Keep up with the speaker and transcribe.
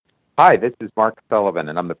Hi, this is Mark Sullivan,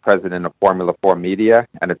 and I'm the president of Formula 4 Media,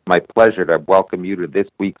 and it's my pleasure to welcome you to this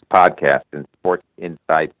week's podcast in Sports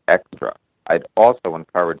Insight Extra. I'd also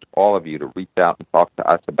encourage all of you to reach out and talk to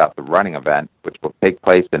us about the running event, which will take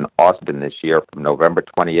place in Austin this year from November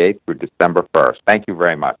 28th through December 1st. Thank you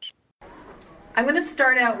very much. I'm going to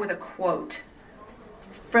start out with a quote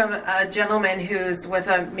from a gentleman who's with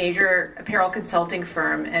a major apparel consulting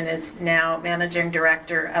firm and is now managing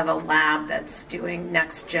director of a lab that's doing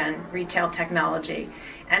next-gen retail technology.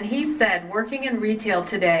 And he said, working in retail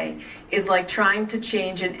today is like trying to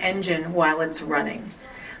change an engine while it's running.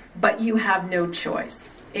 But you have no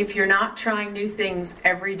choice. If you're not trying new things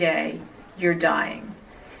every day, you're dying.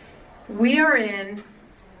 We are in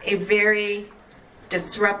a very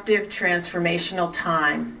disruptive, transformational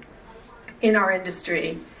time in our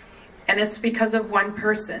industry, and it's because of one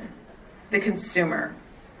person, the consumer.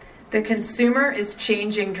 The consumer is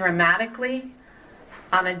changing dramatically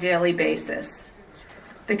on a daily basis.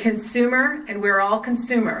 The consumer, and we're all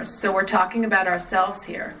consumers, so we're talking about ourselves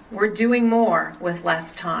here. We're doing more with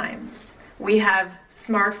less time. We have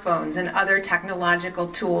smartphones and other technological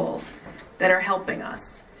tools that are helping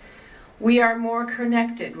us. We are more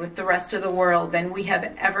connected with the rest of the world than we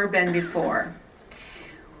have ever been before.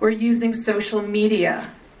 We're using social media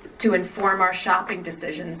to inform our shopping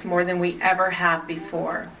decisions more than we ever have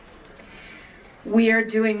before. We are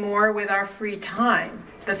doing more with our free time.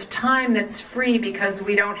 The time that's free because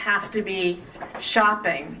we don't have to be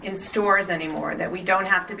shopping in stores anymore, that we don't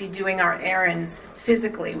have to be doing our errands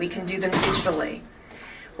physically. We can do them digitally.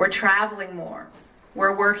 We're traveling more.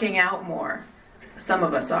 We're working out more. Some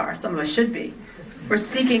of us are. Some of us should be. We're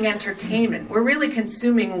seeking entertainment. We're really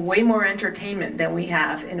consuming way more entertainment than we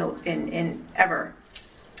have in ever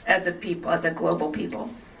as a people, as a global people.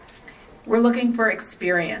 We're looking for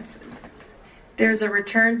experiences. There's a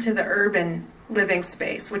return to the urban living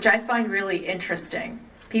space, which I find really interesting.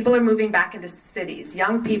 People are moving back into cities.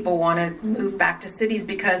 Young people want to move back to cities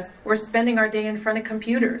because we're spending our day in front of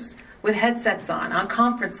computers with headsets on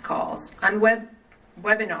conference calls, on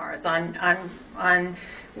webinars, on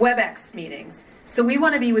WebEx meetings. So we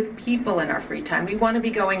want to be with people in our free time. We want to be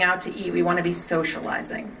going out to eat. We want to be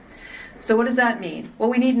socializing. So what does that mean? Well,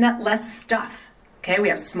 we need less stuff. Okay, we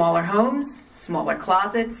have smaller homes, smaller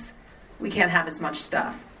closets. We can't have as much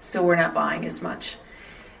stuff, so we're not buying as much.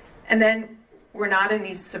 And then we're not in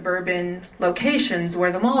these suburban locations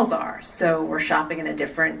where the malls are, so we're shopping in a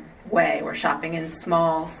different way. We're shopping in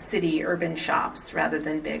small city urban shops rather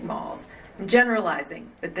than big malls. I'm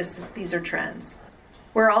generalizing, but these are trends.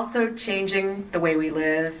 We're also changing the way we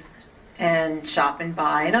live and shop and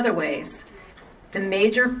buy in other ways. The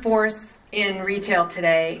major force in retail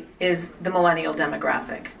today is the millennial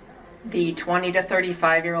demographic, the 20 to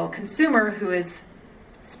 35-year-old consumer who is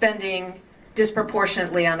spending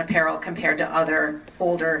disproportionately on apparel compared to other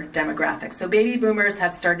older demographics. So baby boomers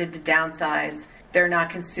have started to downsize. They're not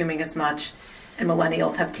consuming as much, and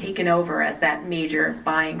millennials have taken over as that major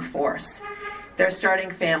buying force. They're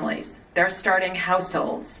starting families. They're starting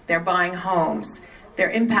households. They're buying homes.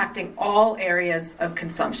 They're impacting all areas of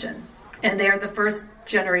consumption. And they're the first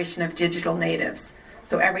generation of digital natives.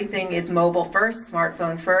 So everything is mobile first,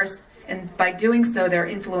 smartphone first. And by doing so, they're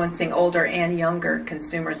influencing older and younger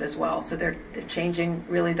consumers as well. So they're changing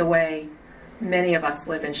really the way many of us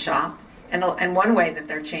live and shop. And one way that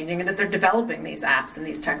they're changing it is they're developing these apps and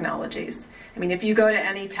these technologies. I mean, if you go to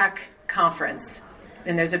any tech conference,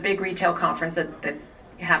 and there's a big retail conference that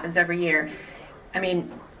happens every year, I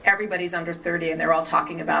mean, everybody's under 30 and they're all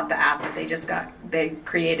talking about the app that they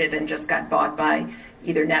created and just got bought by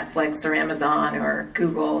either Netflix or Amazon or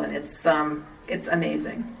Google, and it's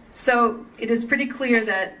amazing. So it is pretty clear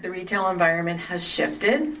that the retail environment has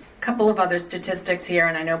shifted. A couple of other statistics here,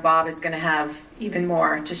 and I know Bob is going to have even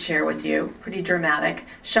more to share with you. Pretty dramatic.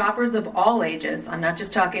 Shoppers of all ages, I'm not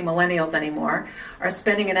just talking millennials anymore, are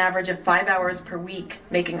spending an average of 5 hours per week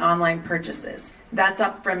making online purchases. That's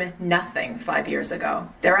up from nothing 5 years ago.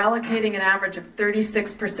 They're allocating an average of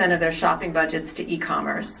 36% of their shopping budgets to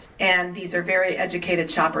e-commerce. And these are very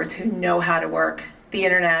educated shoppers who know how to work the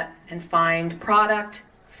internet and find product,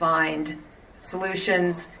 find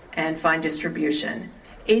solutions, and find distribution.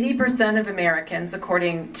 80% of Americans,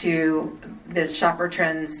 according to this Shopper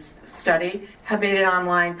Trends study, have made an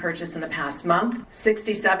online purchase in the past month.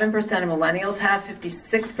 67% of millennials have,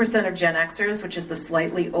 56% of Gen Xers, which is the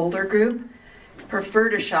slightly older group, prefer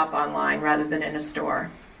to shop online rather than in a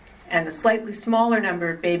store. And a slightly smaller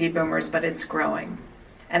number of baby boomers, but it's growing.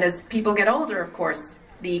 And as people get older, of course,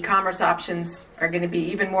 the e-commerce options are going to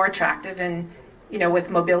be even more attractive, and with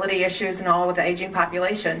mobility issues and all with the aging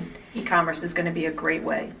population, e-commerce is going to be a great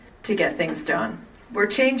way to get things done. We're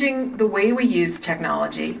changing the way we use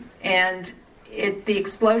technology, and the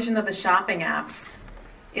explosion of the shopping apps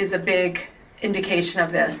is a big indication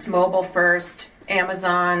of this. Mobile first.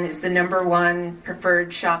 Amazon is the number one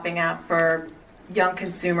preferred shopping app for young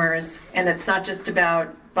consumers, and it's not just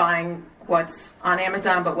about buying what's on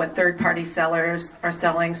Amazon, but what third-party sellers are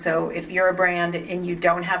selling. So if you're a brand and you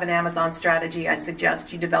don't have an Amazon strategy, I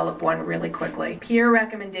suggest you develop one really quickly. Peer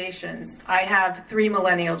recommendations. I have 3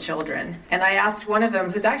 millennial children, and I asked one of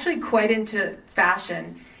them, who's actually quite into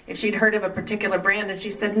fashion, if she'd heard of a particular brand, and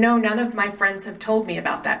she said, no, none of my friends have told me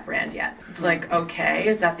about that brand yet. It's like, okay,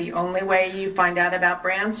 is that the only way you find out about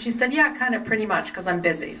brands? She said, yeah, kind of pretty much, because I'm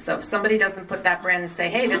busy. So if somebody doesn't put that brand and say,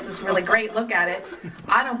 hey, this is really great, look at it,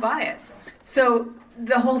 I don't buy it. So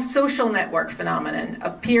the whole social network phenomenon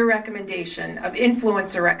of peer recommendation, of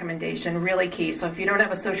influencer recommendation, really key. So if you don't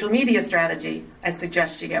have a social media strategy, I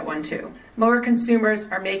suggest you get one too. More consumers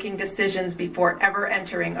are making decisions before ever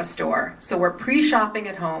entering a store. So we're pre-shopping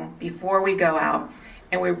at home before we go out,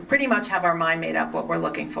 and we pretty much have our mind made up what we're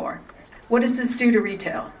looking for. What does this do to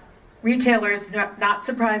retail? Retailers, not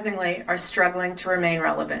surprisingly, are struggling to remain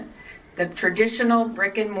relevant. The traditional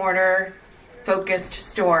brick and mortar focused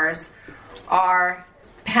stores are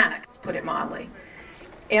panicked, to put it mildly.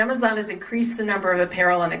 Amazon has increased the number of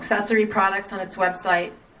apparel and accessory products on its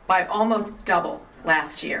website by almost double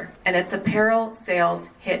last year, and its apparel sales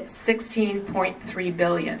hit $16.3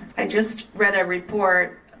 billion. I just read a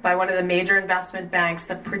report by one of the major investment banks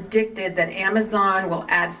that predicted that Amazon will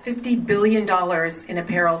add $50 billion in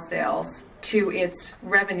apparel sales to its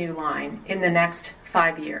revenue line in the next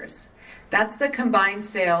 5 years. That's the combined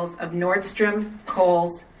sales of Nordstrom,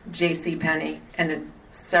 Kohl's, JCPenney, and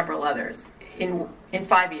several others in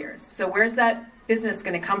 5 years. So where's that business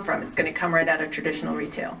going to come from? It's going to come right out of traditional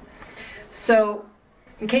retail. So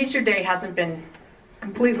in case your day hasn't been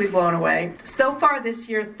completely blown away, so far this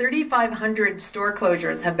year, 3,500 store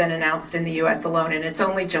closures have been announced in the U.S. alone, and it's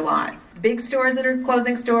only July. Big stores that are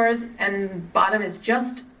closing stores, and bottom is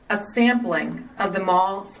just a sampling of the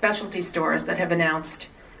mall specialty stores that have announced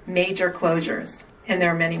major closures, and there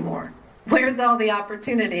are many more. Where's all the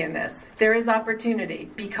opportunity in this? There is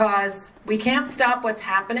opportunity because we can't stop what's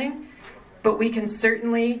happening, but we can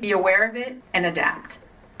certainly be aware of it and adapt.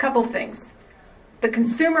 Couple things. The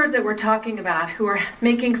consumers that we're talking about who are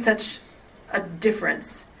making such a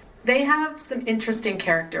difference, they have some interesting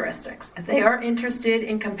characteristics. They are interested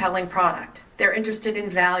in compelling product. They're interested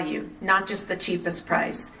in value, not just the cheapest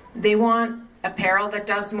price. They want apparel that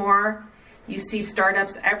does more. You see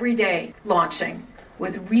startups every day launching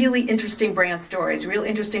with really interesting brand stories, real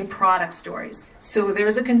interesting product stories. So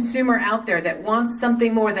there's a consumer out there that wants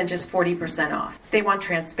something more than just 40% off. They want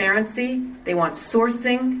transparency, they want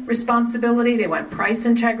sourcing responsibility, they want price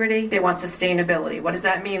integrity, they want sustainability. What does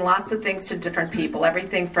that mean? Lots of things to different people,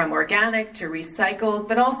 everything from organic to recycled,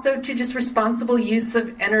 but also to just responsible use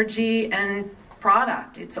of energy and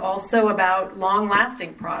product. It's also about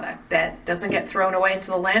long-lasting product that doesn't get thrown away into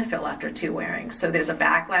the landfill after 2 wearings. So there's a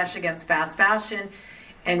backlash against fast fashion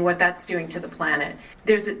and what that's doing to the planet.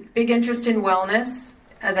 There's a big interest in wellness.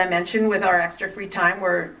 As I mentioned, with our extra free time,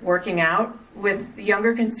 we're working out. With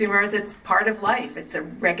younger consumers, it's part of life. It's a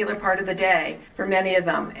regular part of the day for many of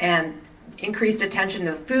them. And increased attention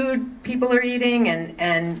to the food people are eating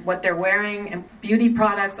and what they're wearing and beauty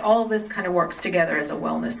products, all of this kind of works together as a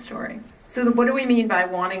wellness story. So what do we mean by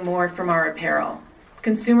wanting more from our apparel?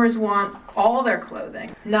 Consumers want all their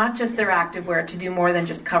clothing, not just their activewear, to do more than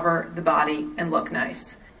just cover the body and look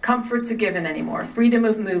nice. Comfort's a given anymore. Freedom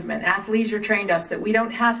of movement. Athleisure trained us that we don't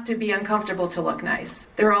have to be uncomfortable to look nice.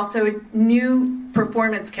 There are also new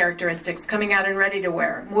performance characteristics coming out and ready to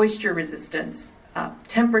wear. Moisture resistance,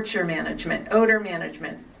 temperature management, odor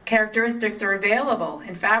management. Characteristics are available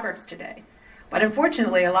in fabrics today. But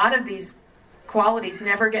unfortunately, a lot of these qualities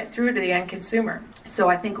never get through to the end consumer. So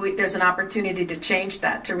I think there's an opportunity to change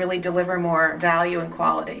that, to really deliver more value and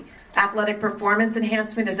quality. Athletic performance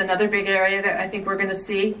enhancement is another big area that I think we're going to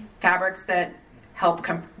see. Fabrics that help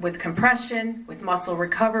with compression, with muscle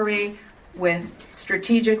recovery, with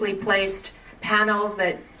strategically placed panels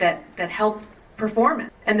that help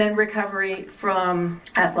performance, and then recovery from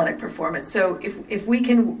athletic performance. So if we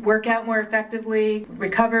can work out more effectively,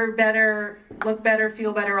 recover better, look better,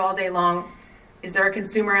 feel better all day long, is there a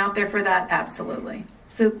consumer out there for that? Absolutely.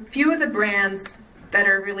 So few of the brands that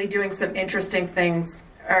are really doing some interesting things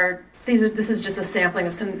this is just a sampling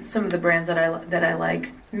of some of the brands that I like.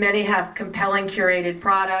 Many have compelling curated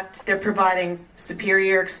product. They're providing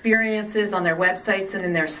superior experiences on their websites and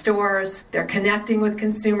in their stores. They're connecting with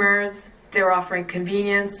consumers. They're offering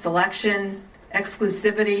convenience, selection,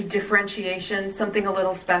 exclusivity, differentiation, something a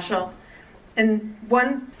little special. And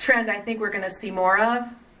one trend I think we're going to see more of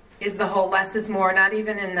is the whole less is more, not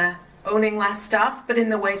even in the owning less stuff, but in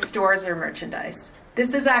the way stores are merchandised.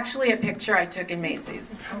 This is actually a picture I took in Macy's.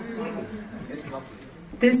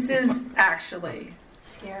 This is actually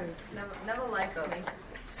scary. Never liked Macy's.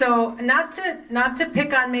 So not to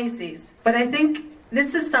pick on Macy's, but I think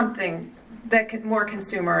this is something that more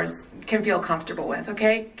consumers can feel comfortable with,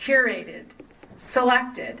 okay? Curated,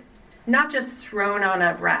 selected, not just thrown on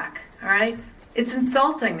a rack, all right? It's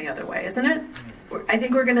insulting the other way, isn't it? I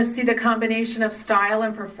think we're going to see the combination of style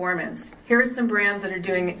and performance. Here are some brands that are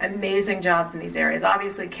doing amazing jobs in these areas.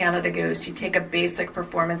 Obviously, Canada Goose, you take a basic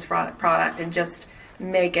performance product and just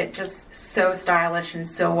make it just so stylish and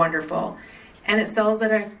so wonderful. And it sells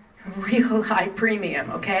at a real high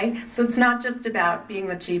premium, okay? So it's not just about being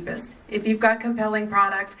the cheapest. If you've got compelling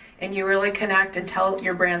product and you really connect and tell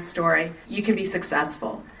your brand story, you can be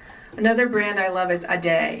successful. Another brand I love is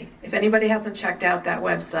Ade. If anybody hasn't checked out that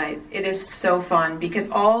website, it is so fun because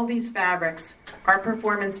all these fabrics are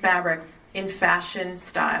performance fabrics in fashion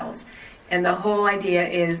styles. And the whole idea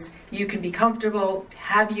is you can be comfortable,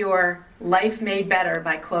 have your life made better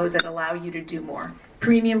by clothes that allow you to do more.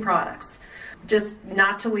 Premium products. Just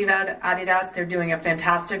not to leave out Adidas, they're doing a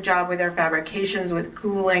fantastic job with their fabrications, with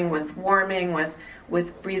cooling, with warming, with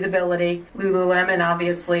breathability. Lululemon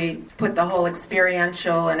obviously put the whole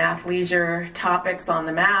experiential and athleisure topics on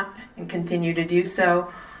the map and continue to do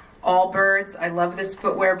so. Allbirds, I love this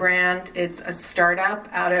footwear brand. It's a startup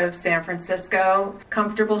out of San Francisco.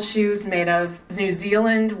 Comfortable shoes made of New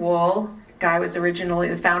Zealand wool.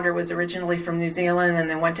 The founder was originally from New Zealand and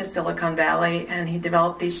then went to Silicon Valley, and he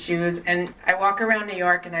developed these shoes. And I walk around New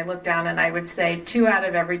York and I look down and I would say 2 out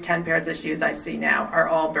of every 10 pairs of shoes I see now are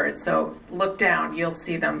Allbirds. So look down, you'll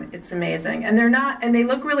see them. It's amazing. And they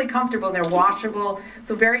look really comfortable. They're washable,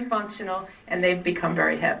 so very functional, and they've become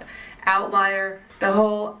very hip. Outlier, the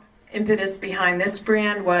whole impetus behind this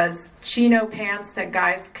brand was chino pants that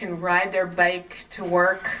guys can ride their bike to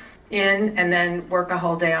work in and then work a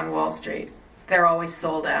whole day on Wall Street. They're always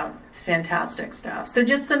sold out. It's fantastic stuff. So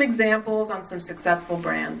just some examples on some successful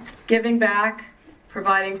brands. Giving back,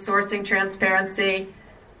 providing sourcing transparency,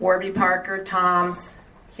 Warby Parker, Tom's,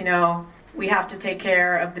 we have to take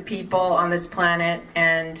care of the people on this planet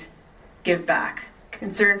and give back.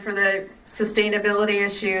 Concern for the sustainability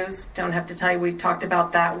issues, don't have to tell you, we talked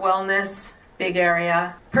about that. Wellness, big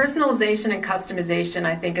area. Personalization and customization,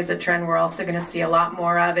 I think, is a trend we're also going to see a lot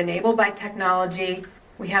more of. Enabled by technology,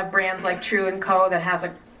 we have brands like True & Co. that has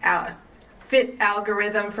a fit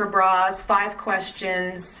algorithm for bras, 5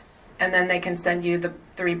 questions, and then they can send you the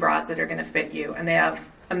 3 bras that are going to fit you. And they have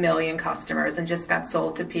 1 million customers and just got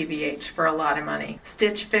sold to PVH for a lot of money.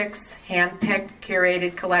 Stitch Fix, hand-picked,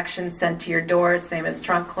 curated collections sent to your doors, same as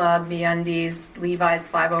Trunk Club, MeUndies, Levi's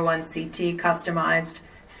 501c, customized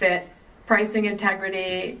fit. Pricing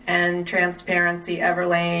integrity and transparency,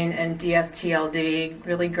 Everlane and DSTLD,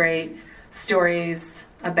 really great stories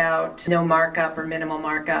about no markup or minimal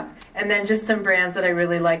markup. And then just some brands that I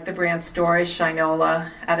really like, the brand stories, Shinola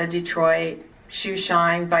out of Detroit, Shoe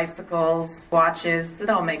Shine, bicycles, watches, it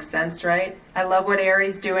all makes sense, right? I love what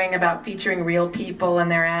Aerie's doing about featuring real people in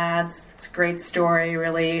their ads. It's a great story,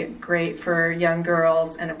 really great for young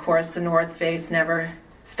girls. And of course, the North Face, never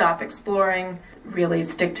stop exploring, really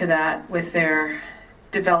stick to that with their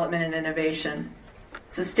development and innovation.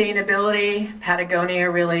 Sustainability, Patagonia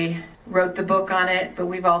really wrote the book on it, but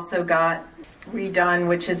we've also got Redone,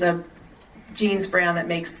 which is a jeans brand that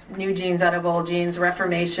makes new jeans out of old jeans,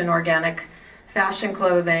 Reformation organic fashion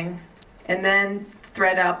clothing, and then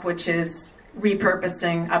ThreadUp, which is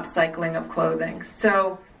repurposing, upcycling of clothing.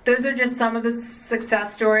 So those are just some of the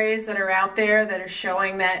success stories that are out there that are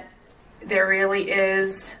showing that there really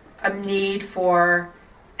is a need for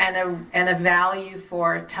and a value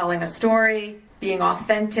for telling a story, being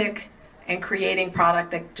authentic, and creating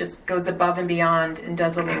product that just goes above and beyond and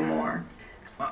does a little more.